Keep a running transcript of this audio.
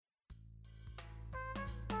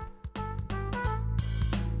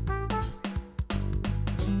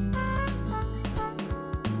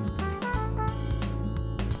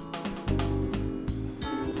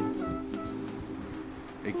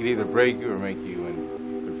can either break you or make you,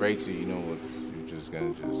 and if it breaks you, you know what, you're just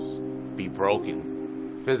gonna just be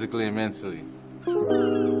broken, physically and mentally.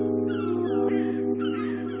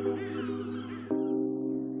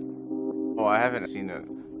 Oh, I haven't seen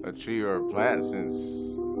a tree or a plant since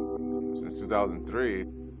 2003.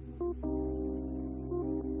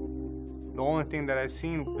 The only thing that I've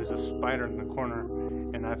seen is a spider in the corner,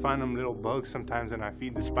 and I find them little bugs sometimes, and I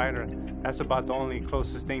feed the spider. That's about the only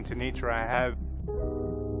closest thing to nature I have.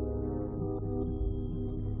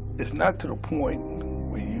 It's not to the point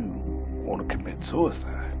where you want to commit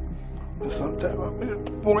suicide. But sometimes I'm at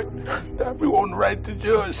the point that I be wanting to write to the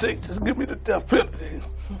judge, say, just give me the death penalty.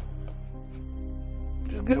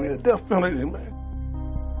 Just give me the death penalty, man.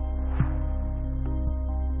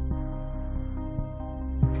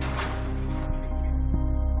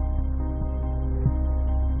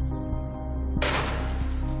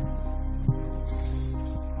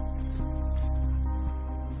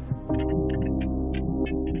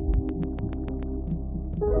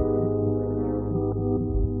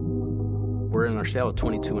 We're in our cell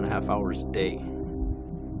 22 and a half hours a day.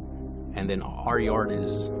 And then our yard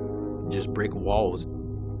is just brick walls.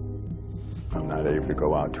 I'm not able to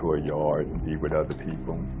go out to a yard and be with other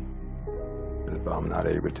people. If I'm not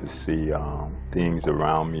able to see things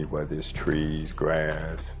around me, whether it's trees,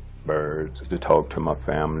 grass, birds, to talk to my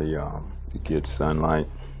family, to get sunlight.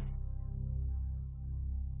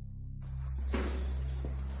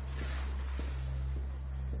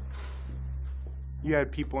 You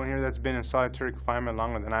had people in here that's been in solitary confinement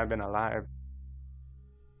longer than I've been alive.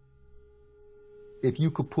 If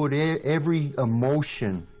you could put every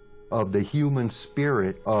emotion of the human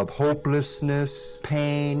spirit of hopelessness,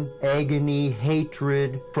 pain, agony,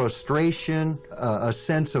 hatred, frustration, a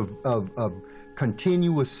sense of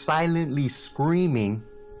continuous silently screaming,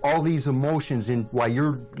 all these emotions, while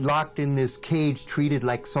you're locked in this cage treated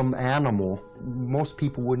like some animal. Most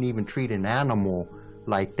people wouldn't even treat an animal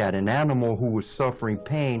like that. An animal who was suffering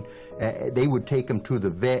pain, they would take him to the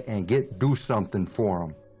vet and do something for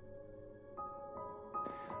him.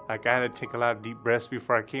 Like, I had to take a lot of deep breaths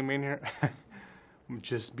before I came in here.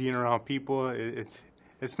 Just being around people,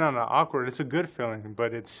 it's not awkward, it's a good feeling,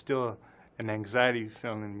 but it's still an anxiety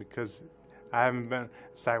feeling because I haven't been,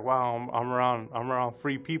 it's like, wow, I'm around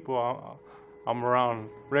free people, I'm around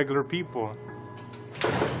regular people.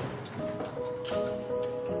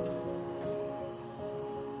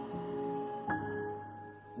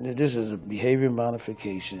 This is a behavior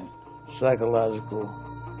modification, psychological,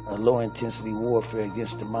 low-intensity warfare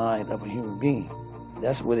against the mind of a human being.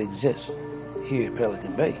 That's what exists here at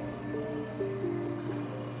Pelican Bay.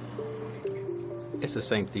 It's the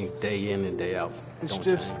same thing day in and day out. It's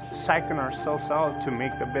just psyching ourselves out to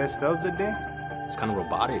make the best of the day. It's kind of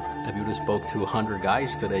robotic. If you just spoke to 100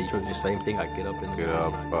 guys today, you're the same thing. I get up in the morning,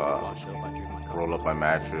 I wash up, I drink my coffee. Roll up my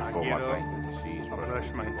mattress, fold my blankets and sheets, brush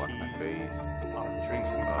my teeth, drink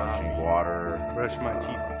some coffee, drink water, brush my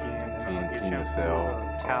teeth again, clean the cell,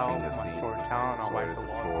 towel, clean the seat, towel, and I'll wipe the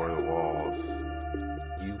floor, the walls.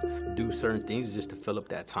 You do certain things just to fill up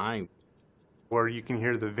that time. Where you can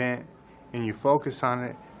hear the vent and you focus on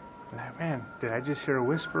it, like, man, did I just hear a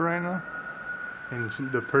whisper right now? And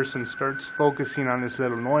the person starts focusing on this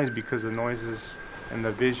little noise because the noises and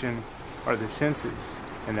the vision are the senses,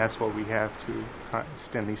 and that's what we have to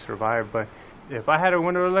constantly survive. But if I had a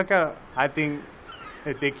window to look out, I think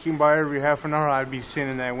if they came by every half an hour, I'd be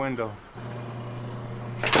sitting in that window.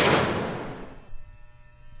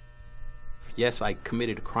 Yes, I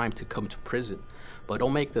committed a crime to come to prison, but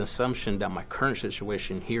don't make the assumption that my current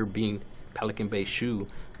situation here being Pelican Bay SHU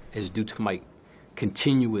is due to my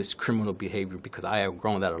continuous criminal behavior, because I have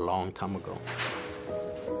grown that a long time ago.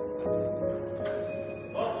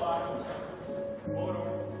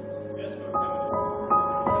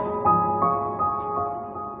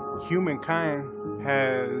 Humankind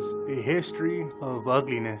has a history of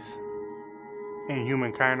ugliness, and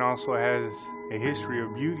humankind also has a history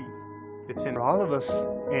of beauty. It's in all of us,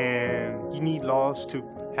 and you need laws to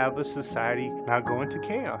have a society not go into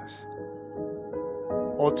chaos.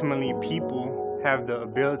 Ultimately, people have the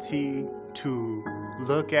ability to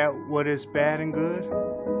look at what is bad and good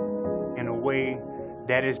in a way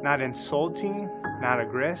that is not insulting, not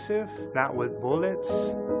aggressive, not with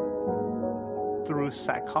bullets, through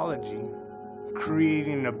psychology,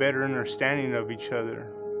 creating a better understanding of each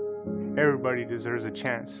other. Everybody deserves a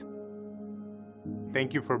chance.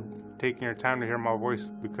 Thank you for taking your time to hear my voice,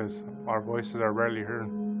 because our voices are rarely heard.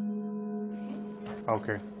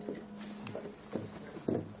 Okay.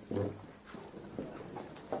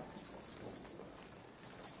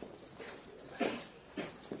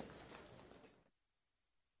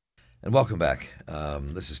 And welcome back.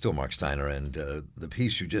 This is still Mark Steiner, and the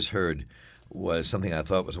piece you just heard was something I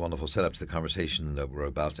thought was a wonderful setup to the conversation that we're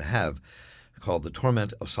about to have, called The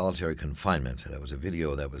Torment of Solitary Confinement. That was a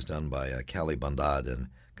video that was done by Callie Bondad and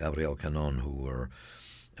Gabrielle Canon, who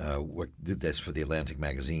did this for The Atlantic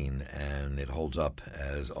magazine, and it holds up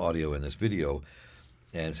as audio in this video,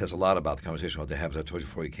 and it says a lot about the conversation I want to have, as I told you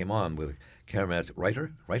before you came on, with Keramet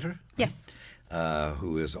Reiter? Yes.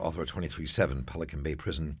 Who is author of 23/7, Pelican Bay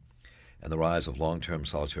Prison and the Rise of Long-Term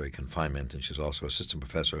Solitary Confinement. And she's also assistant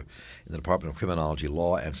professor in the Department of Criminology,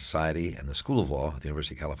 Law and Society, and the School of Law at the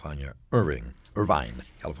University of California, Irvine,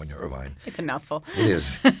 California, Irvine. It's a mouthful. It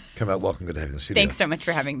is. Come out. Welcome. Good to have you in the studio. Thanks so much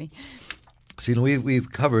for having me. So,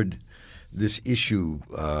 we've covered this issue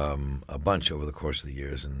a bunch over the course of the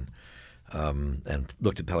years, and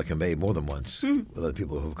looked at Pelican Bay more than once with other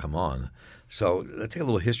people who have come on. So let's take a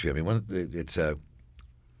little history. I mean,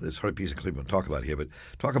 it's hard piece of clip we'll talk about here, but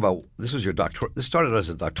talk about, this was your doctoral. This started as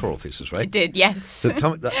a doctoral thesis, right? It did, yes. So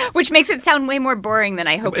tell me which makes it sound way more boring than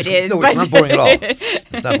I hope it is. No, it's not boring at all.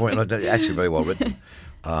 It's not boring. No, it's actually very well written.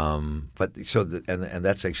 But so and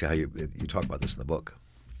that's actually how you talk about this in the book.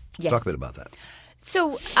 Yes. Talk a bit about that.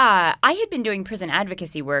 So I had been doing prison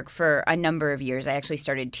advocacy work for a number of years. I actually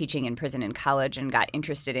started teaching in prison in college and got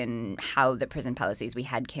interested in how the prison policies we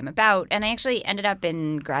had came about. And I actually ended up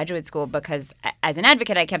in graduate school because as an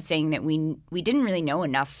advocate, I kept saying that we didn't really know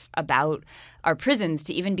enough about our prisons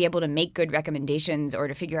to even be able to make good recommendations or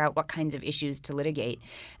to figure out what kinds of issues to litigate.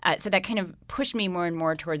 So that kind of pushed me more and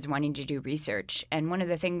more towards wanting to do research. And one of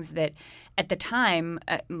the things that at the time,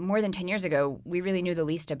 more than 10 years ago, we really knew the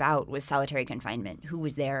least about was solitary confinement. Who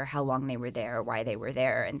was there, how long they were there, why they were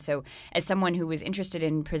there. And so as someone who was interested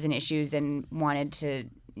in prison issues and wanted to,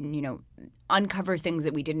 uncover things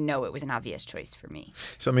that we didn't know, it was an obvious choice for me.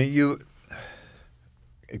 So, I mean, you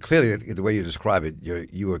clearly, the way you describe it,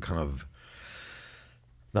 you were kind of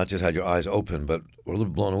not just had your eyes open, but were a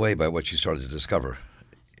little blown away by what you started to discover.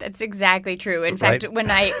 That's exactly true. In fact, when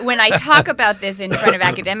I talk about this in front of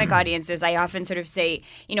academic audiences, I often sort of say,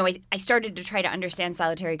 I started to try to understand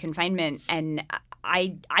solitary confinement, and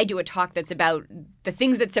I do a talk that's about the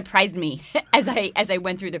things that surprised me as I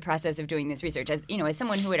went through the process of doing this research. As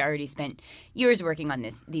someone who had already spent years working on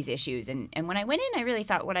these issues, and when I went in, I really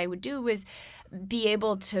thought what I would do was be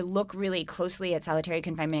able to look really closely at solitary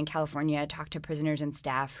confinement in California, talk to prisoners and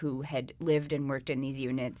staff who had lived and worked in these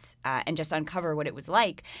units, and just uncover what it was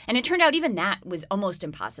like. And it turned out even that was almost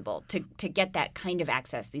impossible to get that kind of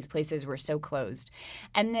access. These places were so closed.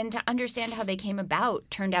 And then to understand how they came about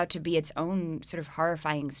turned out to be its own sort of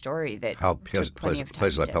horrifying story that took plenty of time.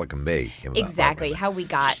 Places like Pelican Bay came about. Exactly. How we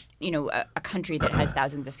got, a country that has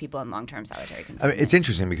thousands of people in long-term solitary confinement. I mean, it's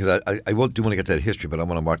interesting because I do want to get to that history, but I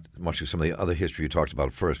want to march through some of the other history you talked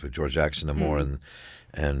about first with George Jackson and Moore and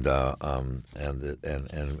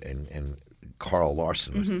Carl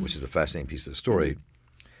Larson, which is a fascinating piece of the story.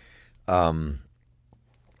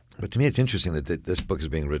 But to me, it's interesting that this book is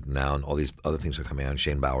being written now, and all these other things are coming out.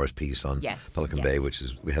 Shane Bauer's piece on Pelican Bay, which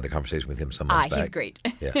is, we had the conversation with him some months back. He's great.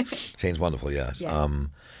 Yeah, Shane's wonderful. Yes. Yeah.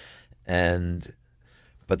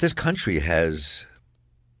 But this country has,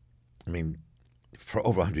 for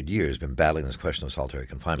over 100 years, been battling this question of solitary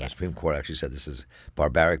confinement. Yes. The Supreme Court actually said this is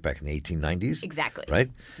barbaric back in the 1890s. Exactly. Right?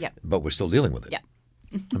 Yep. But we're still dealing with it.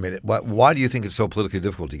 Yep. Why do you think it's so politically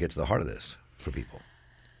difficult to get to the heart of this for people?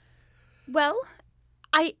 Well,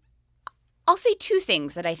 I'll say two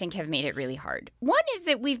things that I think have made it really hard. One is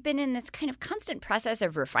that we've been in this kind of constant process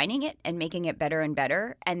of refining it and making it better and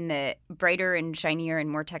better. And the brighter and shinier and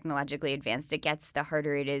more technologically advanced it gets, the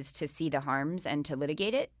harder it is to see the harms and to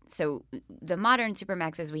litigate it. So the modern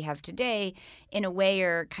supermaxes we have today, in a way,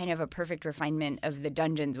 are kind of a perfect refinement of the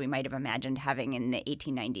dungeons we might have imagined having in the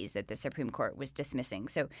 1890s that the Supreme Court was dismissing.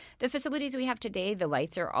 So the facilities we have today, the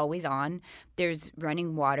lights are always on. There's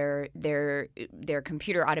running water. They're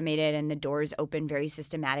computer automated, and the doors open very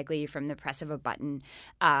systematically from the press of a button.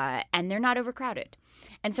 And they're not overcrowded.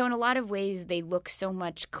 And so in a lot of ways, they look so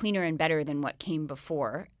much cleaner and better than what came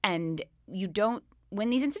before. And you don't, when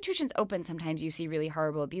these institutions open, sometimes you see really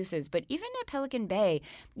horrible abuses. But even at Pelican Bay,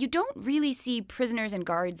 you don't really see prisoners and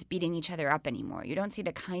guards beating each other up anymore. You don't see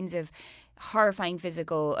the kinds of horrifying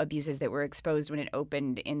physical abuses that were exposed when it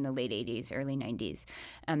opened in the late 80s, early 90s.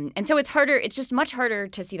 And so it's harder. It's just much harder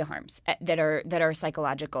to see the harms that are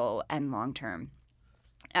psychological and long-term.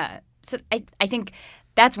 So I think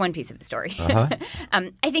that's one piece of the story. I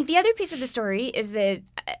think the other piece of the story is that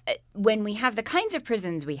when we have the kinds of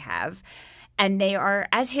prisons we have, and they are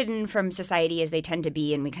as hidden from society as they tend to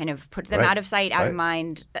be, and we kind of put them out of sight, out of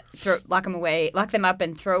mind, lock them away, lock them up,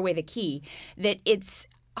 and throw away the key, that it's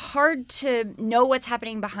hard to know what's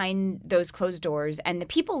happening behind those closed doors, and the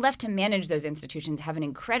people left to manage those institutions have an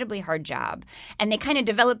incredibly hard job, and they kind of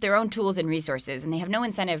develop their own tools and resources, and they have no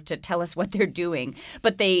incentive to tell us what they're doing.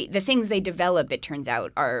 But the things they develop, it turns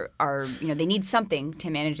out, are they need something to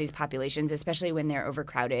manage these populations, especially when they're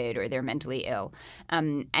overcrowded or they're mentally ill.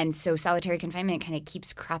 And so solitary confinement kind of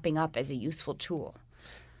keeps cropping up as a useful tool.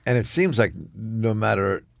 And it seems like no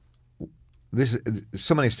matter this,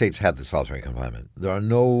 so many states have the solitary confinement. There are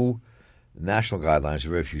no national guidelines,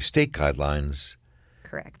 very few state guidelines.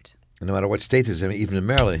 Correct. And no matter what state this is, even in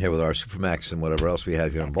Maryland here with our Supermax and whatever else we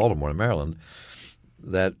have here in Baltimore and Maryland,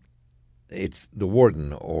 that it's the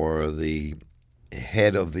warden or the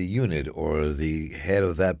head of the unit or the head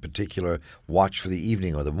of that particular watch for the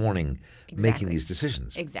evening or the morning making these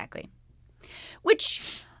decisions. Exactly.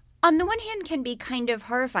 Which, on the one hand, can be kind of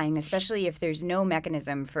horrifying, especially if there's no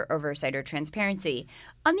mechanism for oversight or transparency.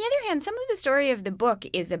 On the other hand, some of the story of the book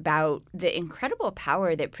is about the incredible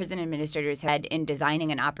power that prison administrators had in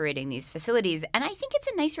designing and operating these facilities. And I think it's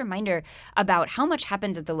a nice reminder about how much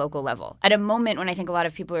happens at the local level. At a moment when I think a lot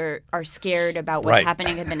of people are scared about what's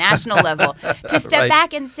happening at the national level, to step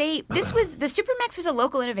back and say, the Supermax was a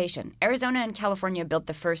local innovation. Arizona and California built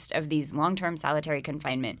the first of these long-term solitary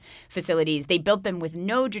confinement facilities. They built them with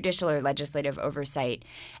no judicial or legislative oversight.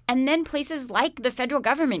 And then places like the federal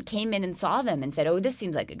government came in and saw them and said, oh, this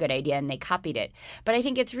seems like a good idea, and they copied it. But I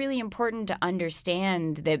think it's really important to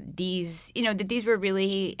understand that these were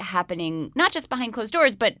really happening not just behind closed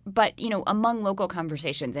doors, but among local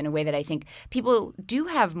conversations in a way that I think people do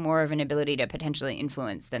have more of an ability to potentially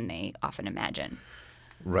influence than they often imagine.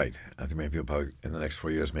 Right. I think maybe probably in the next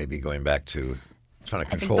 4 years, maybe going back to trying to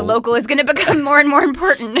control. I think the local is going to become more and more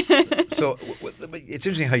important. So it's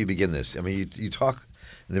interesting how you begin this. I mean, you talk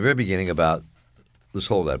in the very beginning about the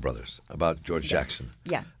Soledad brothers, about George Jackson.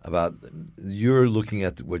 Yeah. About you're looking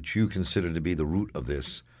at what you consider to be the root of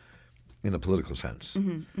this in a political sense.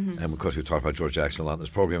 Mm-hmm, mm-hmm. And, of course, we've talked about George Jackson a lot in this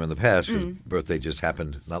program in the past. His birthday just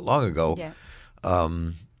happened not long ago. Yeah.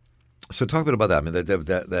 So talk a bit about that. I mean,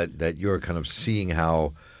 that you're kind of seeing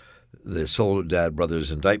how the Soledad brothers'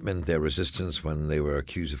 indictment, their resistance when they were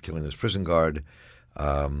accused of killing this prison guard,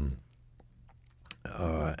 and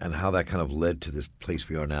how that kind of led to this place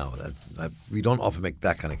we are now. That we don't often make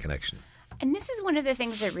that kind of connection. And this is one of the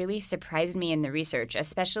things that really surprised me in the research,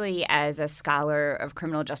 especially as a scholar of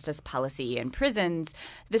criminal justice policy and prisons.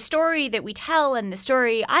 The story that we tell and the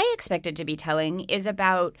story I expected to be telling is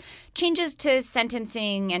about changes to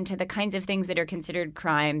sentencing and to the kinds of things that are considered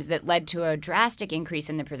crimes that led to a drastic increase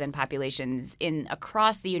in the prison populations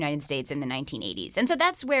across the United States in the 1980s. And so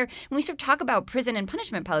that's where, when we sort of talk about prison and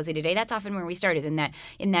punishment policy today, that's often where we start, is in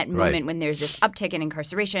that moment when there's this uptick in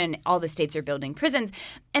incarceration, all the states are building prisons.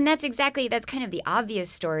 And that's kind of the obvious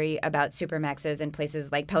story about supermaxes in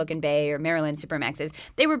places like Pelican Bay or Maryland supermaxes.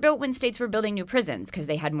 They were built when states were building new prisons because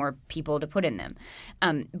they had more people to put in them.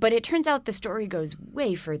 But it turns out the story goes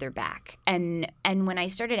way further back. And when I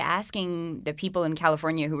started asking the people in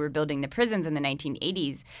California who were building the prisons in the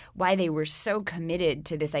 1980s why they were so committed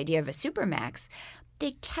to this idea of a supermax,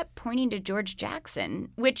 they kept pointing to George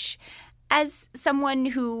Jackson, which, as someone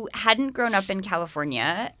who hadn't grown up in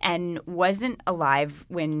California and wasn't alive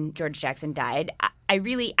when George Jackson died,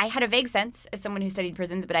 I had a vague sense as someone who studied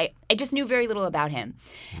prisons, but I just knew very little about him.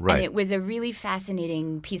 Right. And it was a really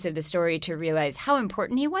fascinating piece of the story to realize how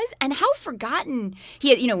important he was and how forgotten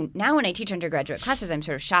he had. Now when I teach undergraduate classes, I'm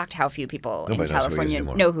sort of shocked how few people in California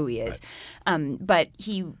know who he is. Right. But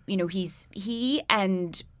he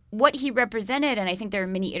and what he represented, and I think there are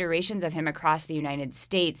many iterations of him across the United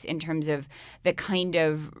States in terms of the kind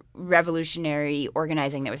of revolutionary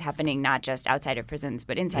organizing that was happening not just outside of prisons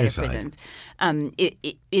but inside of prisons.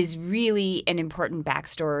 It is really an important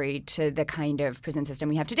backstory to the kind of prison system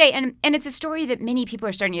we have today. And it's a story that many people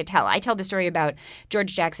are starting to tell. I tell the story about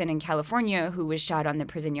George Jackson in California, who was shot on the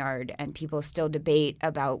prison yard, and people still debate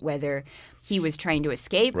about whether he was trying to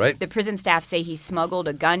escape. Right. The prison staff say he smuggled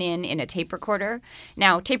a gun in a tape recorder.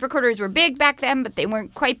 Now, tape recorders were big back then, but they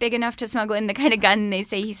weren't quite big enough to smuggle in the kind of gun they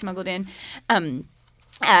say he smuggled in. And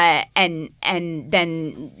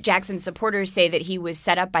then Jackson's supporters say that he was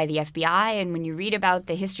set up by the FBI. And when you read about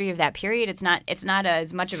the history of that period, it's not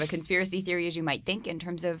as much of a conspiracy theory as you might think in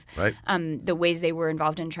terms of the ways they were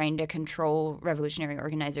involved in trying to control revolutionary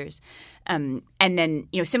organizers. And then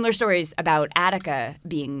similar stories about Attica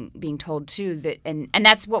being told too. And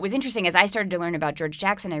that's what was interesting. As I started to learn about George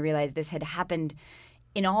Jackson, I realized this had happened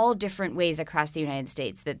in all different ways across the United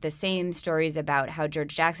States, that the same stories about how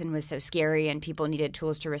George Jackson was so scary and people needed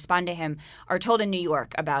tools to respond to him are told in New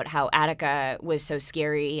York about how Attica was so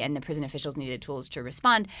scary and the prison officials needed tools to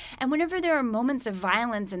respond. And whenever there are moments of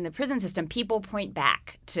violence in the prison system, people point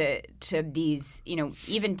back to these,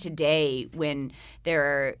 even today when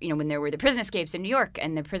there were the prison escapes in New York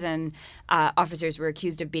and the prison officers were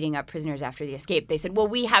accused of beating up prisoners after the escape, they said, well,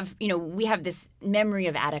 we have this memory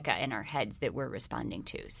of Attica in our heads that we're responding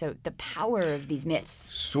to. So the power of these myths.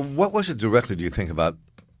 So what was it directly, do you think, about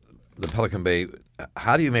the Pelican Bay?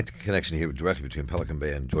 How do you make the connection here directly between Pelican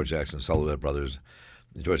Bay and George Jackson's Soledad brothers?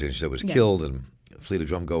 George Jackson was killed, and Fleta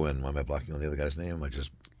Drumgo, and why am I blocking on the other guy's name?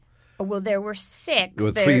 Well, there were six. There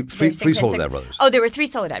were three Soledad brothers. Oh, there were three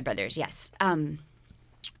Soledad brothers, yes.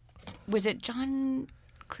 Was it John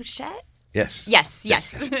Cluchette? Yes.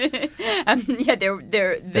 Yes. The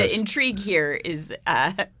intrigue here is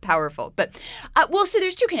powerful. But, so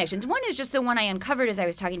there's two connections. One is just the one I uncovered as I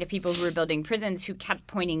was talking to people who were building prisons who kept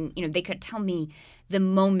pointing, they could tell me the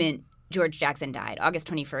moment George Jackson died, August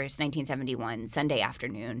 21st, 1971, Sunday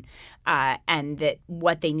afternoon, and that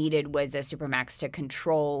what they needed was a supermax to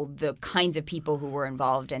control the kinds of people who were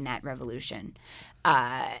involved in that revolution.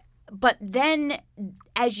 But then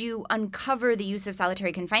as you uncover the use of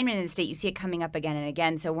solitary confinement in the state, you see it coming up again and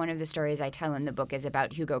again. So one of the stories I tell in the book is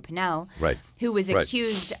about Hugo Pinnell, who was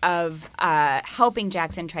accused of helping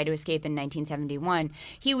Jackson try to escape in 1971.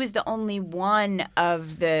 He was the only one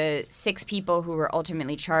of the six people who were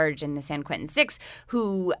ultimately charged in the San Quentin Six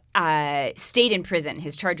who stayed in prison.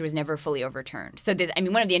 His charge was never fully overturned. So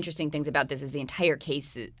one of the interesting things about this is the entire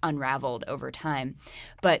case unraveled over time.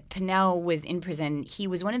 But Pinnell was in prison. He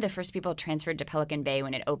was one of the first people transferred to Pelican Bay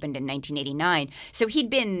when it opened in 1989. So he'd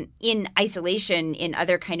been in isolation in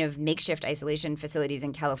other kind of makeshift isolation facilities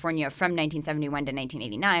in California from 1971 to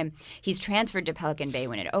 1989. He's transferred to Pelican Bay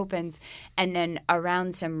when it opens. And then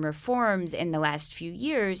around some reforms in the last few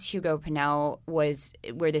years, Hugo Pinnell was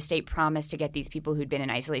where the state promised to get these people who'd been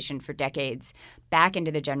in isolation for decades back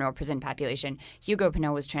into the general prison population. Hugo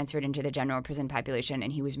Pinnell was transferred into the general prison population,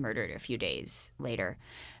 and he was murdered a few days later.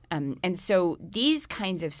 And so these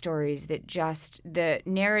kinds of stories that just the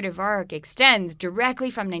narrative arc extends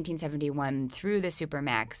directly from 1971 through the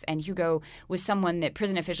Supermax. And Hugo was someone that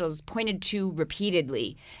prison officials pointed to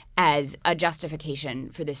repeatedly as a justification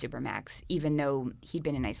for the Supermax, even though he'd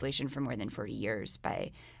been in isolation for more than 40 years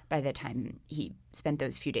by the time he spent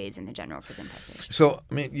those few days in the general prison population. So,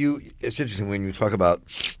 it's interesting when you talk about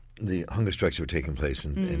the hunger strikes that were taking place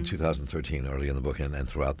in 2013, early in the book and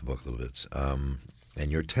throughout the book a little bit. And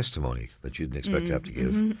your testimony that you didn't expect to have to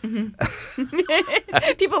give.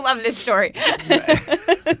 People love this story.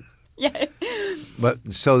 Yeah. But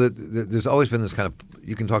so there's always been this kind of,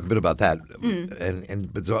 you can talk a bit about that,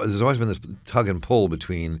 but there's always been this tug and pull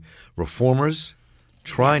between reformers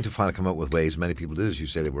trying to come up with ways. Many people did, as you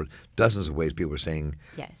say, there were dozens of ways people were saying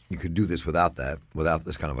you could do this without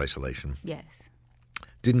this kind of isolation. Yes.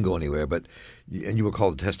 Didn't go anywhere, and you were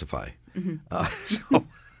called to testify.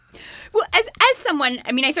 Well, as someone,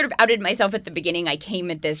 I sort of outed myself at the beginning. I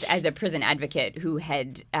came at this as a prison advocate who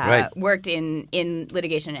had worked in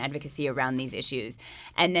litigation and advocacy around these issues,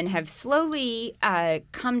 and then have slowly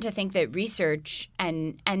come to think that research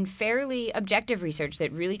and fairly objective research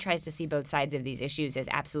that really tries to see both sides of these issues is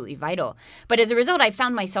absolutely vital. But as a result, I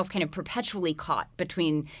found myself kind of perpetually caught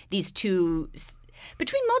between these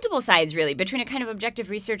between multiple sides, really, between a kind of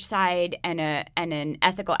objective research side and an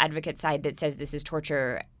ethical advocate side that says this is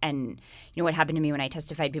torture. And what happened to me when I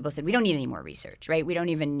testified, people said, we don't need any more research, right? We don't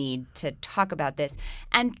even need to talk about this.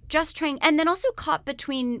 And then also caught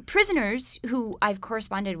between prisoners who I've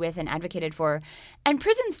corresponded with and advocated for, and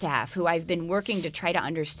prison staff who I've been working to try to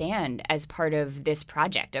understand as part of this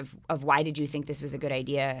project of why did you think this was a good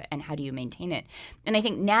idea and how do you maintain it? And I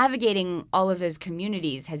think navigating all of those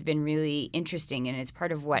communities has been really interesting, and it's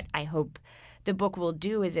part of what I hope the book will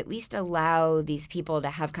do is at least allow these people to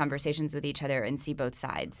have conversations with each other and see both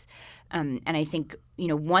sides. And I think,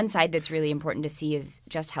 one side that's really important to see is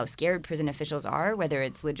just how scared prison officials are, whether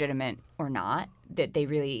it's legitimate or not, that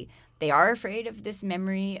they are afraid of this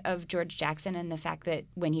memory of George Jackson and the fact that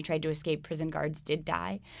when he tried to escape, prison guards did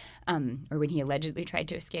die, or when he allegedly tried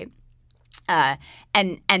to escape.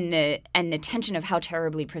 And the tension of how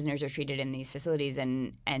terribly prisoners are treated in these facilities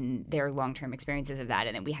and their long-term experiences of that,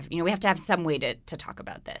 and then we have to have some way to talk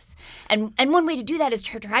about this. And one way to do that is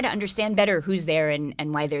to try to understand better who's there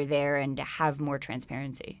and why they're there, and to have more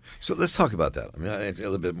transparency. So let's talk about that. It's a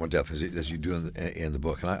little bit more depth as you do in the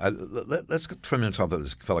book. And let's for a minute talk about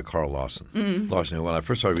this fellow Carl Lawson. Lawson, when I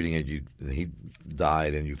first started reading it, he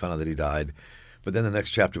died, and you found out that he died But then the next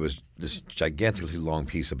chapter was this gigantically long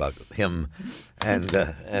piece about him and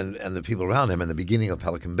the people around him and the beginning of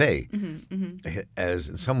Pelican Bay. As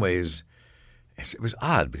in some ways, it was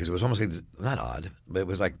odd because it was almost like, not odd, but it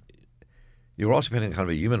was like you were also painting kind of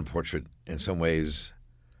a human portrait in some ways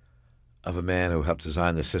of a man who helped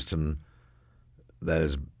design the system that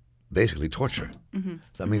is basically torture.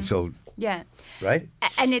 So, I mean, so yeah, right?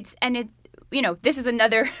 And it. You know, this is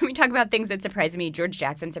another, we talk about things that surprised me. George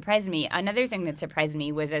Jackson surprised me. Another thing that surprised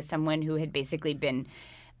me was as someone who had basically been,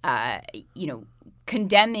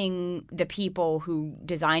 condemning the people who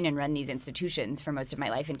design and run these institutions for most of my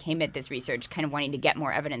life and came at this research kind of wanting to get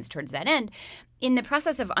more evidence towards that end. In the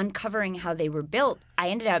process of uncovering how they were built, I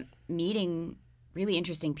ended up meeting really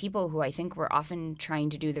interesting people who I think were often trying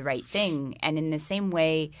to do the right thing. And in the same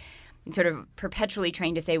way, sort of perpetually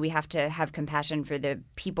trying to say we have to have compassion for the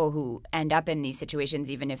people who end up in these situations,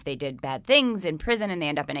 even if they did bad things in prison and they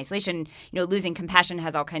end up in isolation. You know, losing compassion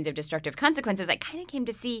has all kinds of destructive consequences. I kind of came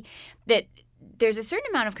to see that there's a certain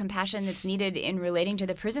amount of compassion that's needed in relating to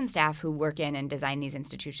the prison staff who work in and design these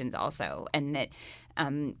institutions also, and that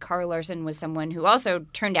Carl Larson was someone who also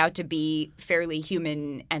turned out to be fairly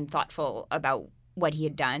human and thoughtful about what he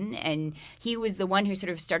had done. And he was the one who sort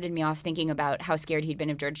of started me off thinking about how scared he'd been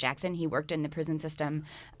of George Jackson. He worked in the prison system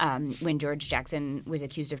when George Jackson was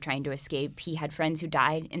accused of trying to escape. He had friends who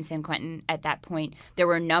died in San Quentin at that point. There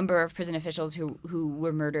were a number of prison officials who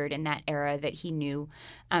were murdered in that era that he knew.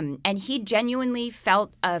 And he genuinely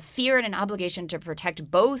felt a fear and an obligation to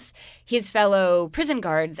protect both his fellow prison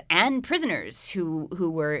guards and prisoners who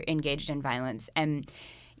were engaged in violence. And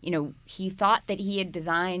you know, he thought that he had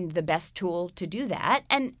designed the best tool to do that.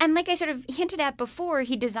 And like I sort of hinted at before,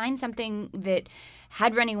 he designed something that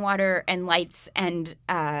had running water and lights and,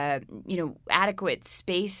 adequate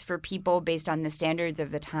space for people based on the standards of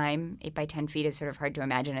the time. 8 by 10 feet is sort of hard to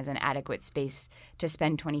imagine as an adequate space to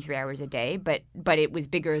spend 23 hours a day, but it was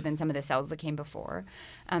bigger than some of the cells that came before.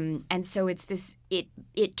 And so it's this,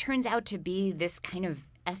 it turns out to be this kind of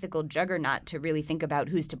ethical juggernaut to really think about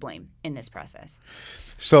who's to blame in this process.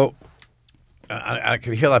 So I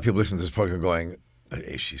can hear a lot of people listening to this program going,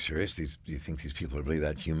 is she serious? Do you think these people are really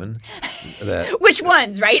that human? Which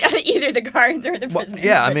ones, right? Either the guards or the prisoners. Well,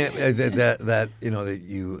 yeah, I mean, that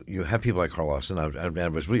you have people like Carl Lawson. I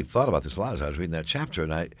was really thought about this a lot as I was reading that chapter,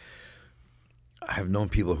 and I have known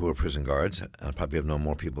people who are prison guards, and I probably have known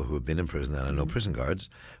more people who have been in prison than I know prison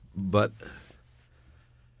guards. But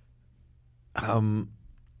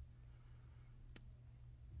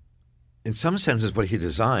in some senses, what he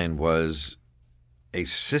designed was a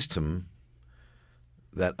system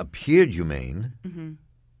that appeared humane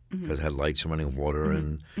because it had lights and running water,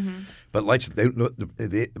 but lights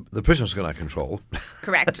the prisoners could not control.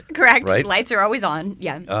 Correct. Right? Lights are always on.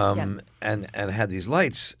 Yeah. And had these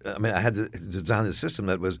lights. I mean, I had to design a system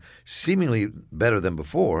that was seemingly better than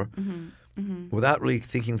before, without really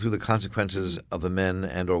thinking through the consequences of the men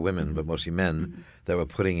and or women, but mostly men that were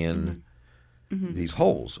putting in these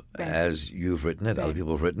holes, as you've written it, other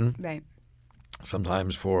people have written. Right.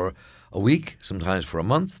 Sometimes for a week, sometimes for a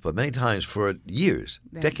month, but many times for years,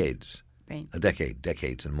 decades. Right. A decade,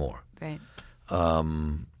 decades and more. Right.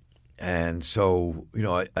 And so,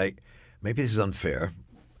 I maybe this is unfair,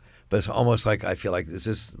 but it's almost like I feel like this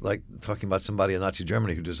is like talking about somebody in Nazi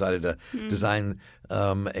Germany who decided to design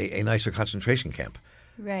a nicer concentration camp.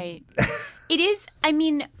 Right. It is. I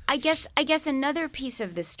mean, I guess another piece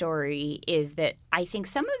of the story is that I think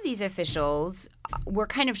some of these officials were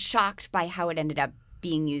kind of shocked by how it ended up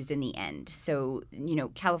being used in the end. So,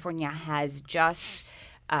 California has just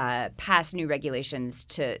passed new regulations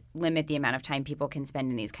to limit the amount of time people can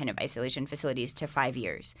spend in these kind of isolation facilities to 5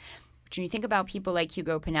 years. When you think about people like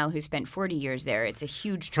Hugo Pinnell, who spent 40 years there, it's a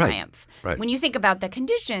huge triumph. Right. When you think about the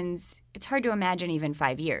conditions, it's hard to imagine even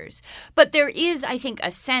 5 years. But there is, I think,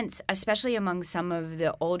 a sense, especially among some of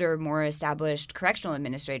the older, more established correctional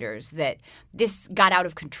administrators, that this got out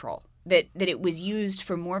of control. That it was used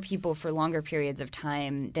for more people for longer periods of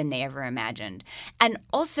time than they ever imagined. And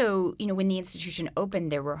also, when the institution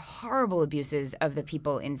opened, there were horrible abuses of the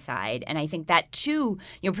people inside. And I think that, too,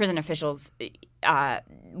 prison officials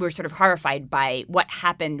were sort of horrified by what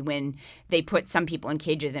happened when they put some people in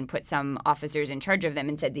cages and put some officers in charge of them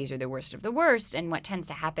and said these are the worst of the worst. And what tends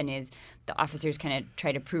to happen is the officers kind of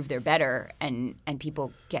try to prove they're better, and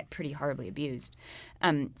people get pretty horribly abused.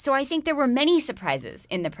 So I think there were many surprises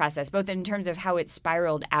in the process, both in terms of how it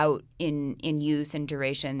spiraled out in use and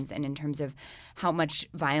durations, and in terms of how much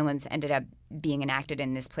violence ended up being enacted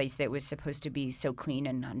in this place that was supposed to be so clean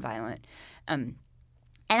and nonviolent.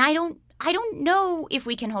 I don't know if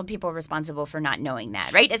we can hold people responsible for not knowing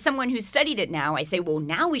that, right? As someone who's studied it now, I say, well,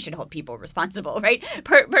 now we should hold people responsible, right?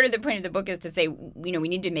 Part of the point of the book is to say, we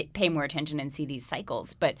need to pay more attention and see these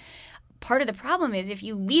cycles. But part of the problem is if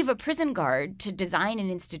you leave a prison guard to design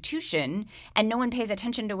an institution and no one pays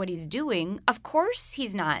attention to what he's doing, of course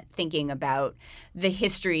he's not thinking about the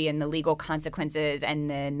history and the legal consequences and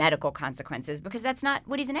the medical consequences, because that's not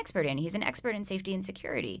what he's an expert in. He's an expert in safety and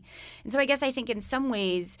security. And so I guess I think in some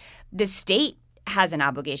ways the state has an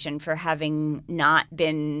obligation for having not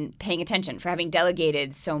been paying attention, for having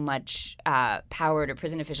delegated so much power to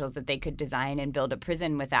prison officials that they could design and build a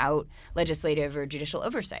prison without legislative or judicial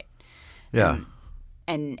oversight. Yeah.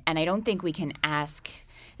 And I don't think we can ask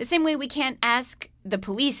the same way we can't ask the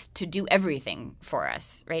police to do everything for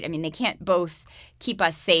us, right? I mean, they can't both keep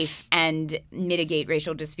us safe and mitigate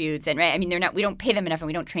racial disputes, and right? I mean, we don't pay them enough and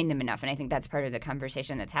we don't train them enough, and I think that's part of the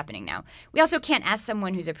conversation that's happening now. We also can't ask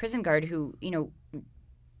someone who's a prison guard who,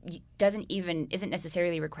 isn't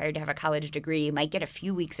necessarily required to have a college degree, might get a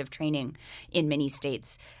few weeks of training in many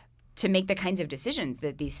states, to make the kinds of decisions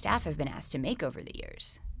that these staff have been asked to make over the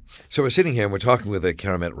years. So we're sitting here and we're talking with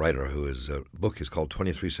Keramet Reiter, whose book is called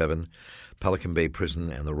 23/7, Pelican Bay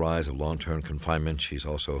Prison and the Rise of Long-Term Confinement. She is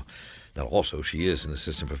an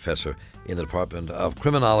assistant professor in the Department of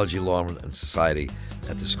Criminology, Law and Society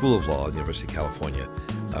at the School of Law at the University of California,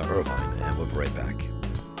 Irvine. And we'll be right back.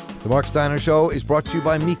 The Mark Steiner Show is brought to you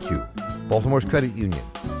by MECU, Baltimore's credit union.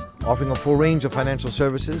 Offering a full range of financial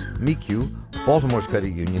services, MECU, Baltimore's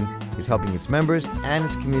credit union, is helping its members and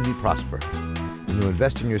its community prosper. When you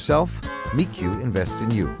invest in yourself, MECU invests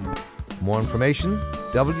in you. More information,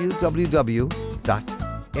 www.mecu.com.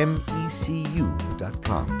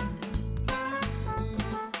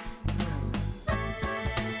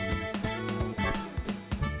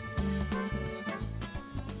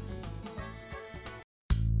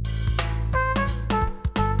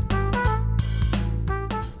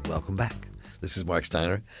 Welcome back. This is Mark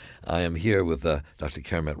Steiner. I am here with Dr.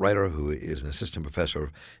 Keramet Reiter, who is an assistant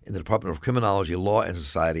professor in the Department of Criminology, Law and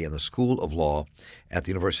Society and the School of Law at the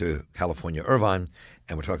University of California, Irvine,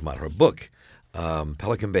 and we're talking about her book,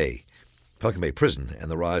 Pelican Bay Prison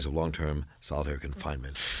and the Rise of Long-Term Solitary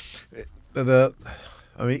Confinement.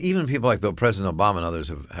 Even people like President Obama and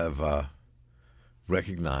others have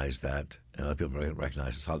recognized that, and other people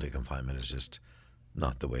recognize that solitary confinement is just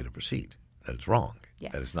not the way to proceed, that it's wrong,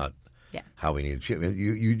 yes. That it's not Yeah. how we need to treat it.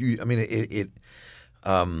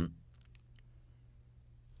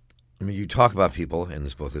 You talk about people in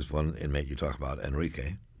this book. There's one inmate you talk about,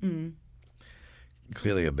 Enrique. Mm-hmm.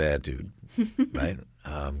 Clearly a bad dude, right?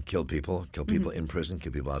 Killed people in prison,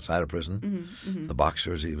 killed people outside of prison. Mm-hmm. The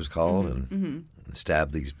boxers, he was called, Mm-hmm. and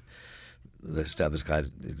stabbed this guy.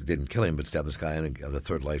 Didn't kill him, but stabbed this guy and got a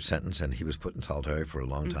third life sentence, and he was put in solitary for a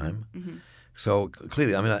long time. Mm-hmm. So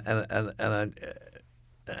clearly, and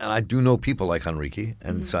I do know people like Enrique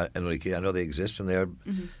and Enrique. I know they exist, and they're,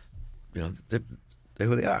 they're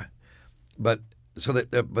who they are. But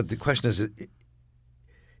the question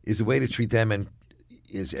is the way to treat them, and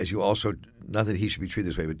is as you also, not that he should be treated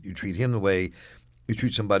this way, but you treat him the way you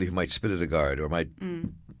treat somebody who might spit at a guard or might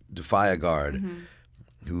defy a guard,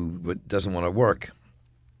 who doesn't want to work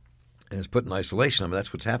and is put in isolation. I mean,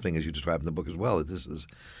 that's what's happening, as you describe in the book as well. That this is.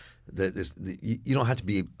 You don't have to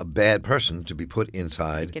be a bad person to be put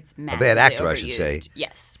inside, a bad actor, I should say,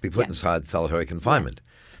 yes, to be put inside solitary confinement.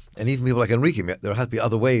 Yeah. And even people like Enrique, there have to be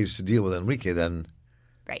other ways to deal with Enrique than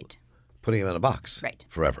putting him in a box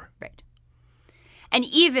forever. Right. And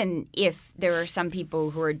even if there are some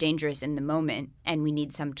people who are dangerous in the moment and we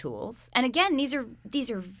need some tools, and again, these are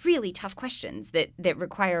really tough questions that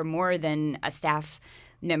require more than a staff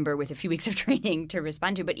member with a few weeks of training to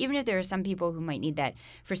respond to. But even if there are some people who might need that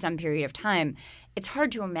for some period of time, it's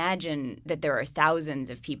hard to imagine that there are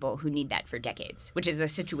thousands of people who need that for decades, which is the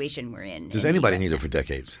situation we're in. Does anybody need it for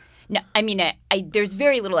decades? No, I mean, there's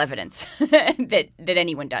very little evidence that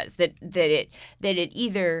anyone does. That it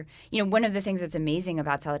either, one of the things that's amazing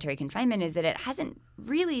about solitary confinement is that it hasn't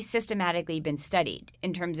really systematically been studied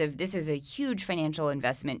in terms of this is a huge financial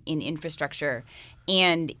investment in infrastructure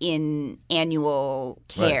and in annual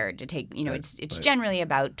care to take. It's generally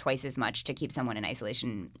about twice as much to keep someone in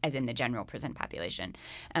isolation as in the general prison population.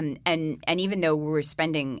 And even though we're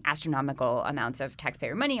spending astronomical amounts of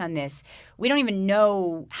taxpayer money on this, we don't even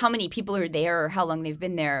know how many people are there or how long they've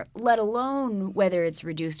been there, let alone whether it's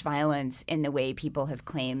reduced violence in the way people have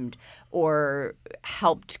claimed or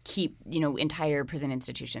helped keep, entire prison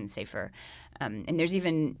institutions safer. And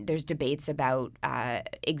there's debates about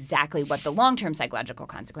exactly what the long-term psychological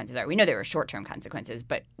consequences are. We know there are short-term consequences,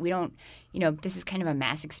 but we don't, this is kind of a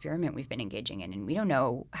mass experiment we've been engaging in, and we don't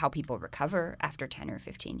know how people recover after 10 or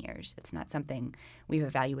 15 years. It's not something we've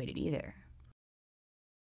evaluated either.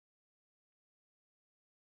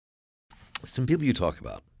 Some people you talk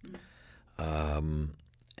about, and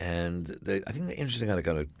I think the interesting kind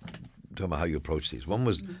of talk about how you approach these. One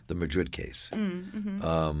was the Madrid case, and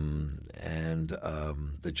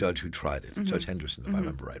the judge who tried it, Judge Henderson, if I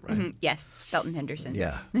remember right? Yes, Felton Henderson.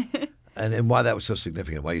 Yeah, and why that was so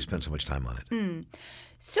significant, why you spent so much time on it.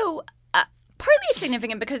 So partly it's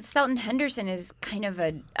significant because Felton Henderson is kind of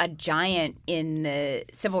a giant in the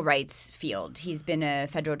civil rights field. He's been a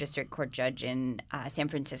federal district court judge in San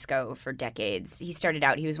Francisco for decades. He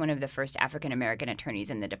was one of the first African-American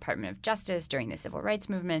attorneys in the Department of Justice during the civil rights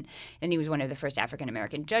movement, and he was one of the first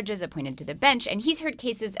African-American judges appointed to the bench. And he's heard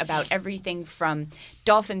cases about everything from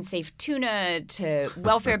dolphin-safe tuna to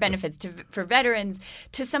welfare benefits for veterans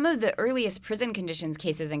to some of the earliest prison conditions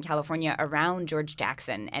cases in California around George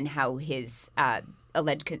Jackson and how his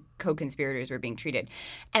alleged co-conspirators were being treated.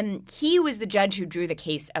 And he was the judge who drew the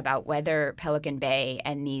case about whether Pelican Bay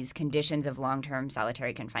and these conditions of long-term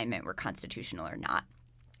solitary confinement were constitutional or not.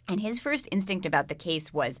 And his first instinct about the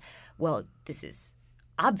case was, well, this is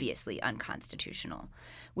obviously unconstitutional,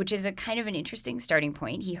 which is a kind of an interesting starting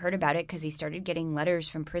point. He heard about it because he started getting letters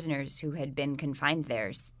from prisoners who had been confined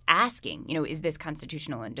there asking, is this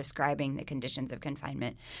constitutional, and describing the conditions of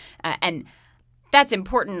confinement. And that's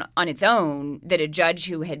important on its own, that a judge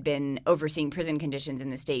who had been overseeing prison conditions in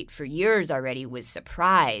the state for years already was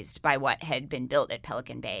surprised by what had been built at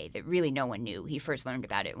Pelican Bay that really no one knew. He first learned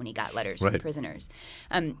about it when he got letters from prisoners.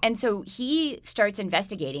 And so he starts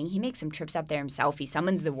investigating. He makes some trips up there himself. He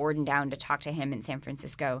summons the warden down to talk to him in San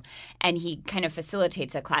Francisco, and he kind of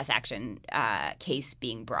facilitates a class action case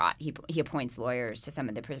being brought. He appoints lawyers to some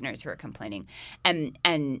of the prisoners who are complaining.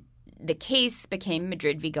 And the case became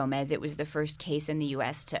Madrid v. Gomez. It was the first case in the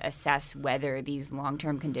U.S. to assess whether these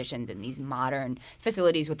long-term conditions in these modern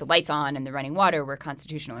facilities with the lights on and the running water were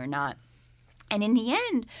constitutional or not. And in the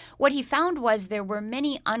end, what he found was there were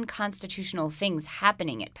many unconstitutional things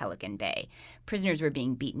happening at Pelican Bay. Prisoners were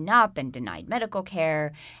being beaten up and denied medical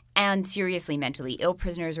care, and seriously mentally ill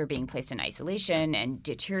prisoners were being placed in isolation and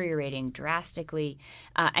deteriorating drastically.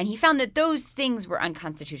 And he found that those things were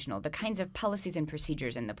unconstitutional. The kinds of policies and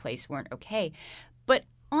procedures in the place weren't okay. But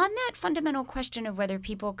on that fundamental question of whether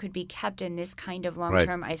people could be kept in this kind of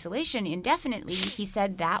long-term isolation indefinitely, he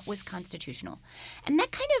said that was constitutional. And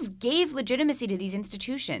that kind of gave legitimacy to these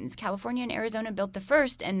institutions. California and Arizona built the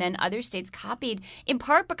first, and then other states copied, in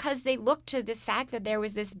part because they looked to this fact that there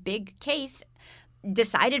was this big case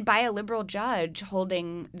decided by a liberal judge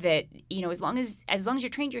holding that, as long as you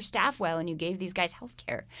trained your staff well and you gave these guys health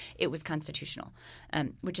care, it was constitutional,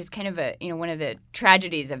 which is kind of one of the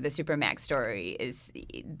tragedies of the Supermax story is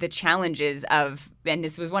the challenges of, and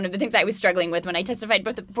this was one of the things I was struggling with when I testified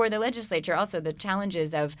before the legislature, also the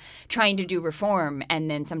challenges of trying to do reform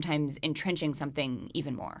and then sometimes entrenching something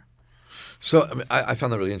even more. So I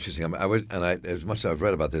found that really interesting. As much as I've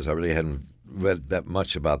read about this, I really hadn't read that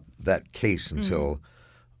much about that case until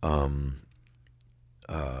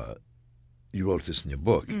you wrote this in your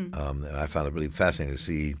book. And I found it really fascinating to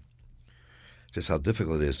see just how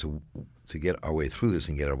difficult it is to get our way through this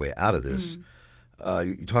and get our way out of this.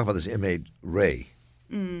 You talk about this inmate, Ray,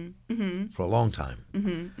 for a long time.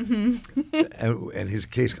 And his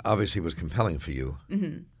case obviously was compelling for you,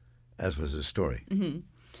 as was his story.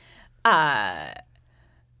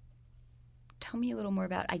 Tell me a little more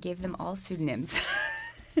about. I gave them all pseudonyms.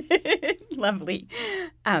 Lovely.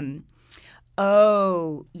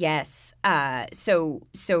 Oh yes. So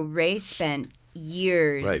Ray spent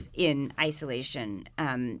years in isolation,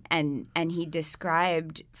 and he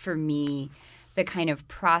described for me the kind of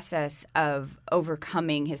process of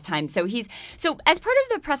overcoming his time. So as part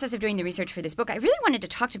of the process of doing the research for this book, I really wanted to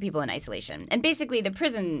talk to people in isolation. And basically the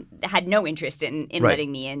prison had no interest in letting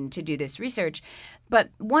me in to do this research.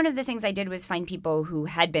 But one of the things I did was find people who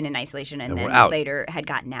had been in isolation and then later had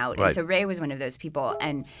gotten out. And so Ray was one of those people.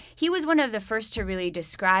 And he was one of the first to really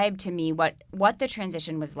describe to me what the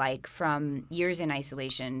transition was like from years in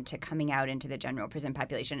isolation to coming out into the general prison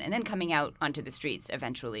population and then coming out onto the streets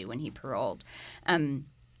eventually when he paroled. And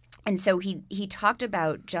so he talked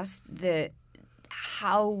about just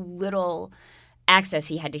how little access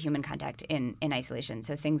he had to human contact in isolation.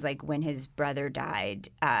 So things like when his brother died,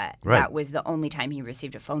 that was the only time he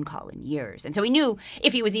received a phone call in years. And so he knew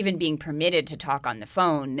if he was even being permitted to talk on the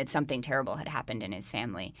phone that something terrible had happened in his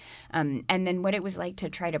family. And then what it was like to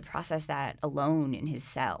try to process that alone in his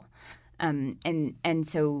cell. And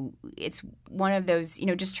so it's one of those,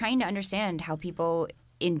 just trying to understand how people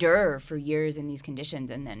endure for years in these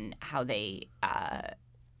conditions and then how they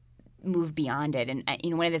move beyond it. And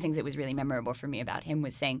one of the things that was really memorable for me about him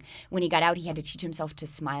was saying when he got out, he had to teach himself to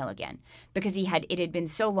smile again because it had been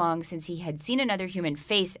so long since he had seen another human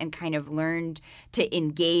face and kind of learned to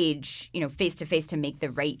engage, face to face to make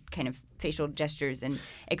the right kind of facial gestures and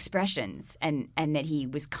expressions, and that he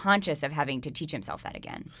was conscious of having to teach himself that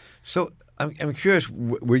again. So I'm curious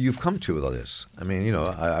where you've come to with all this. I mean,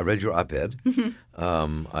 I read your op-ed.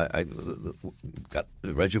 I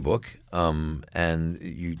read your book, and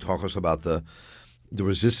you talk also about the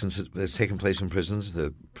resistance that's taken place in prisons,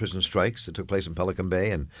 the prison strikes that took place in Pelican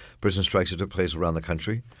Bay, and prison strikes that took place around the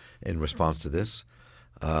country in response to this.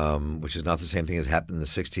 Which is not the same thing as happened in the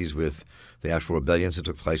 60s with the actual rebellions that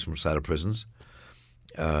took place inside of prisons.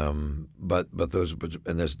 But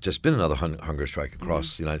there's just been another hunger strike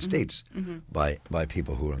across the United States by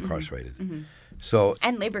people who are incarcerated. So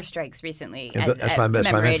and labor strikes recently. That's my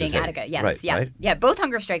commemorating Attica. Yes, right, yeah, right? yeah. Both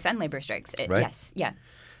hunger strikes and labor strikes. Right? Yes, yeah.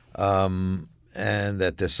 And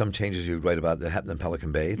that there's some changes you write about that happened in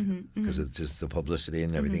Pelican Bay because of just the publicity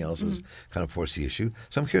and everything else has kind of forced the issue.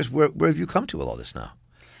 So I'm curious, where have you come to with all this now?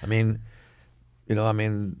 I mean,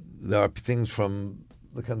 there are things from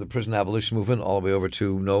the prison abolition movement all the way over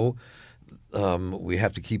to we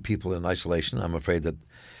have to keep people in isolation. I'm afraid that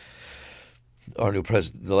our new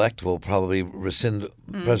president-elect will probably rescind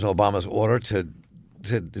President Obama's order to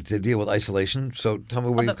deal with isolation. So tell me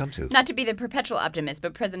where you've come to. Not to be the perpetual optimist,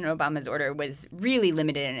 but President Obama's order was really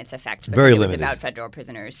limited in its effect. Very limited. It was about federal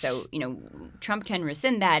prisoners. So, Trump can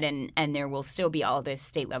rescind that and there will still be all this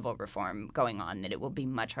state-level reform going on that it will be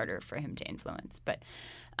much harder for him to influence. But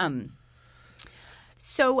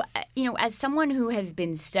so, as someone who has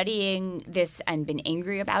been studying this and been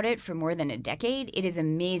angry about it for more than a decade, it is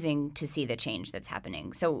amazing to see the change that's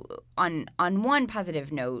happening. So on one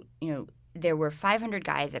positive note, there were 500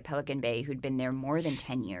 guys at Pelican Bay who'd been there more than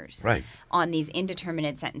 10 years on these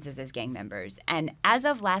indeterminate sentences as gang members. And as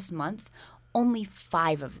of last month, only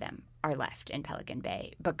 5 of them are left in Pelican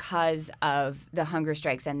Bay because of the hunger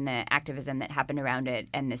strikes and the activism that happened around it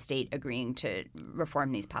and the state agreeing to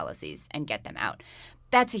reform these policies and get them out.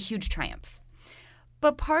 That's a huge triumph.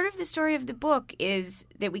 But part of the story of the book is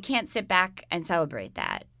that we can't sit back and celebrate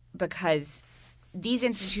that because these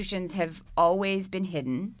institutions have always been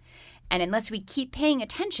hidden. And unless we keep paying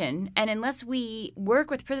attention and unless we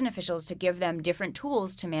work with prison officials to give them different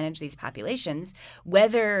tools to manage these populations,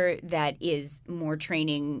 whether that is more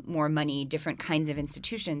training, more money, different kinds of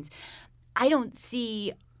institutions, I don't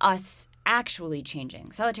see us actually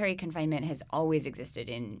changing. Solitary confinement has always existed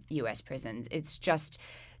in U.S. prisons. It's just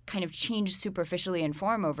kind of changed superficially in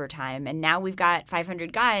form over time. And now we've got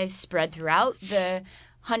 500 guys spread throughout the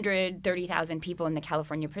 130,000 people in the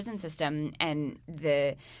California prison system, and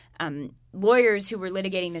the lawyers who were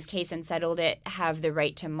litigating this case and settled it have the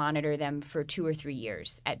right to monitor them for 2 or 3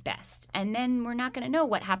 years at best. And then we're not going to know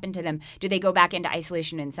what happened to them. Do they go back into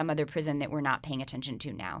isolation in some other prison that we're not paying attention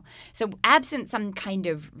to now? So absent some kind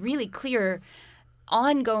of really clear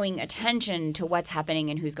ongoing attention to what's happening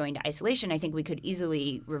and who's going to isolation, I think we could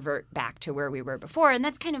easily revert back to where we were before. And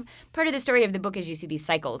that's kind of part of the story of the book is you see these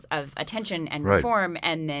cycles of attention and reform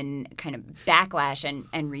and then kind of backlash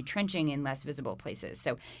and retrenching in less visible places.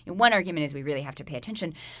 So one argument is we really have to pay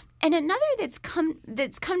attention. And another that's come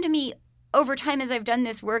to me over time as I've done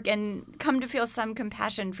this work and come to feel some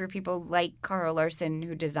compassion for people like Carl Larson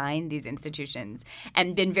who designed these institutions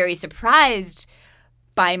and been very surprised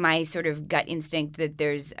by my sort of gut instinct that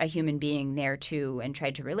there's a human being there too and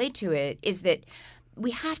tried to relate to it, is that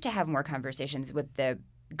we have to have more conversations with the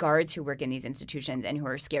guards who work in these institutions and who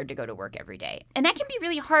are scared to go to work every day. And that can be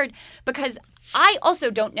really hard because I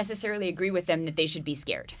also don't necessarily agree with them that they should be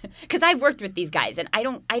scared. Because I've worked with these guys and I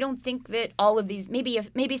don't think that all of these,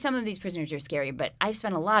 maybe some of these prisoners are scary, but I've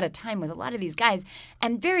spent a lot of time with a lot of these guys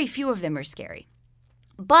and very few of them are scary.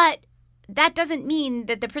 But that doesn't mean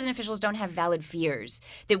that the prison officials don't have valid fears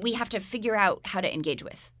that we have to figure out how to engage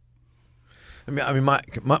with. I mean,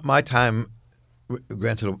 my time,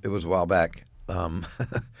 granted, it was a while back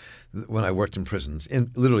when I worked in prisons,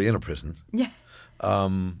 literally in a prison. Yeah.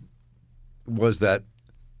 Was that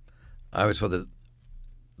I was told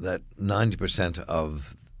that 90%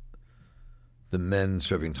 of the men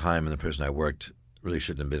serving time in the prison I worked really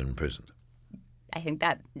shouldn't have been imprisoned. I think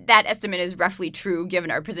that estimate is roughly true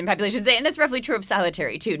given our prison population today, and that's roughly true of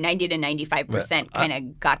solitary too. 90 to 95% kind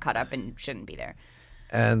of got caught up and shouldn't be there.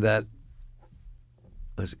 And that,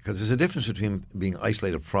 because there's a difference between being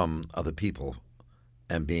isolated from other people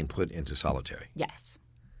and being put into solitary. Yes.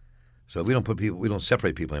 So we don't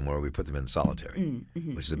separate people anymore. We put them in solitary,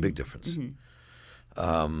 which is a big difference.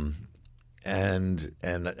 And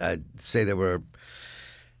I'd say there were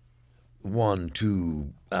 1,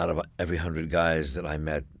 2 out of every 100 guys that I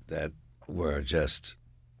met that were just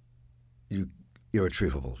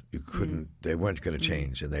irretrievable. You couldn't. They weren't going to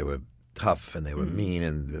change, and they were tough, and they were mean,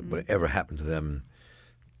 and whatever happened to them,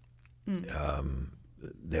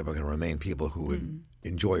 they were going to remain people who would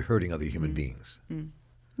enjoy hurting other human beings.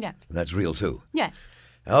 Yeah. And that's real too. Yeah.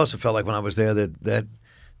 I also felt like when I was there that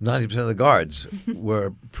 90% of the guards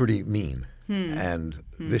were pretty mean and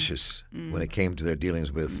vicious when it came to their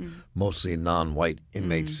dealings with mostly non-white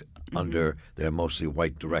inmates under their mostly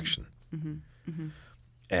white direction.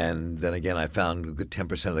 And then again, I found a good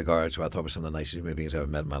 10% of the guards who I thought were some of the nicest human beings I've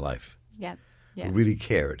ever met in my life. Yeah. Who really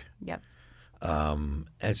cared. Yep. So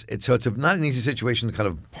it's not an easy situation to kind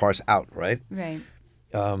of parse out, right? Right.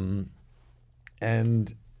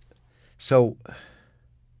 And so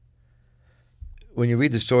when you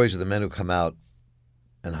read the stories of the men who come out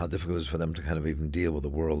and how difficult it is for them to kind of even deal with the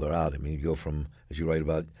world they're out, I mean, you go from, as you write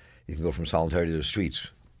about, you can go from solitary to the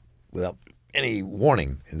streets without any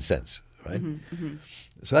warning, in a sense, right?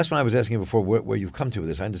 So that's when I was asking you before where you've come to with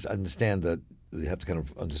this. I understand that you have to kind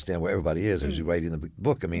of understand where everybody is as you write in the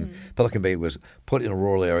book. I mean, Pelican Bay was put in a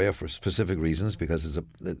rural area for specific reasons because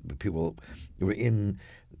the people were in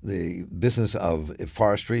the business of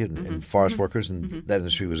forestry and forest workers, and that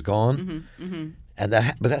industry was gone. And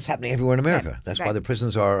but that's happening everywhere in America. That's why the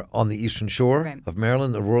prisons are on the eastern shore of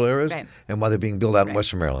Maryland, the rural areas, and why they're being built out in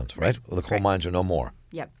western Maryland, right? Well, the coal mines are no more.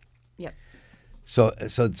 Yep. So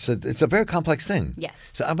it's a very complex thing.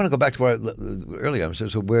 Yes. So I'm going to go back to where earlier.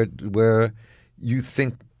 So where you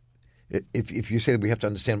think, if you say that we have to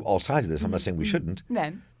understand all sides of this, I'm not saying we shouldn't.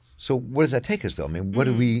 Right. So where does that take us, though? I mean, what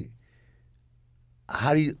do we?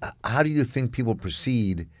 How do you think people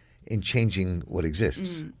proceed in changing what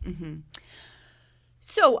exists?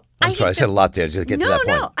 So I'm sorry, I said a lot there. Just to get to that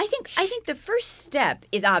point. No. I think the first step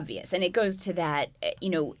is obvious, and it goes to that.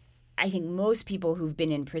 I think most people who've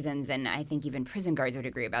been in prisons, and I think even prison guards would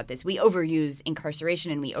agree about this, we overuse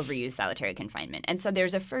incarceration and we overuse solitary confinement. And so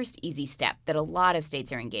there's a first easy step that a lot of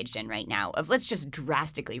states are engaged in right now of let's just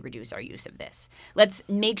drastically reduce our use of this. Let's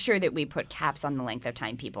make sure that we put caps on the length of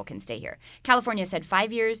time people can stay here. California said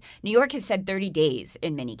 5 years. New York has said 30 days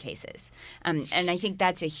in many cases. And I think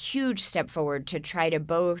that's a huge step forward to try to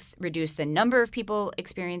both reduce the number of people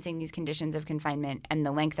experiencing these conditions of confinement and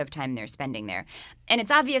the length of time they're spending there. And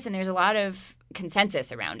it's obvious, and there's a lot of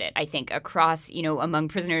consensus around it, I think, across, among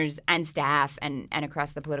prisoners and staff and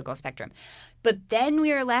across the political spectrum. But then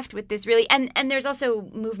we are left with this really, and there's also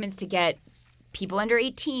movements to get people under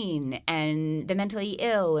 18 and the mentally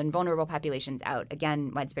ill and vulnerable populations out.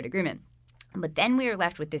 Again, widespread agreement. But then we are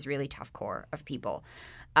left with this really tough core of people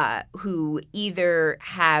who either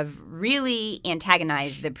have really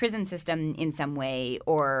antagonized the prison system in some way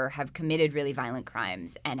or have committed really violent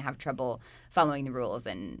crimes and have trouble following the rules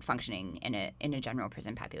and functioning in a general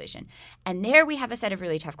prison population. And there we have a set of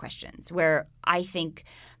really tough questions where I think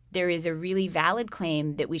there is a really valid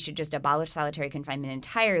claim that we should just abolish solitary confinement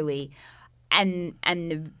entirely. And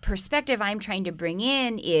the perspective I'm trying to bring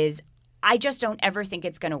in is I just don't ever think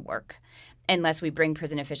it's going to work unless we bring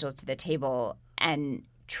prison officials to the table and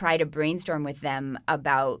try to brainstorm with them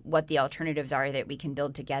about what the alternatives are that we can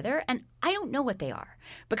build together. And I don't know what they are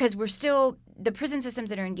because the prison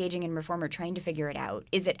systems that are engaging in reform are trying to figure it out.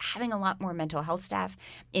 Is it having a lot more mental health staff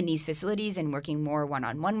in these facilities and working more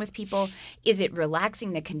one-on-one with people? Is it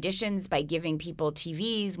relaxing the conditions by giving people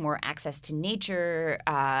TVs, more access to nature,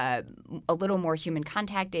 a little more human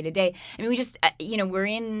contact day to day? I mean, we just, we're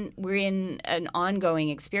in an ongoing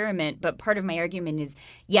experiment, but part of my argument is,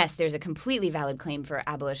 yes, there's a completely valid claim for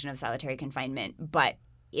abolition of solitary confinement, but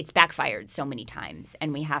it's backfired so many times,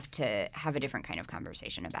 and we have to have a different kind of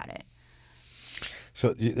conversation about it.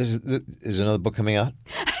 So is another book coming out?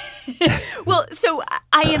 Well, so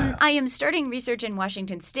I am starting research in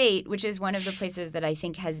Washington State, which is one of the places that I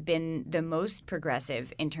think has been the most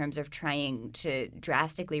progressive in terms of trying to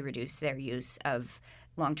drastically reduce their use of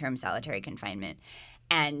long-term solitary confinement.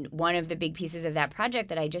 And one of the big pieces of that project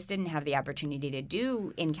that I just didn't have the opportunity to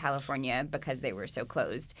do in California because they were so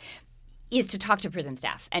closed is to talk to prison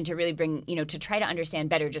staff and to really bring, to try to understand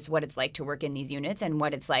better just what it's like to work in these units and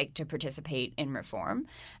what it's like to participate in reform.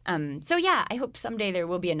 So yeah, I hope someday there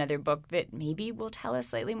will be another book that maybe will tell a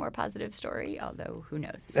slightly more positive story, although who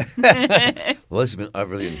knows. Well,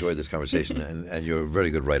 I've really enjoyed this conversation, and you're a very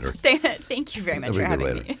good writer. Thank you very much for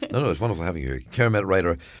having me. No, it's wonderful having you here. Keramet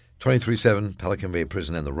Reiter, 23/7, Pelican Bay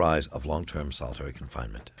Prison and the Rise of Long-Term Solitary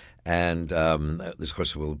Confinement. And this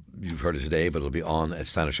course, you've heard it today, but it'll be on at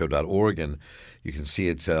steinershow.org, and you can see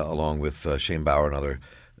it along with Shane Bauer and other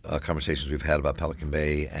conversations we've had about Pelican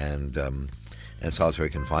Bay and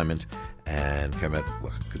solitary confinement. And Keramet,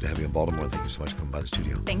 well, good to have you in Baltimore. Thank you so much for coming by the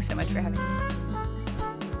studio. Thanks so much for having me.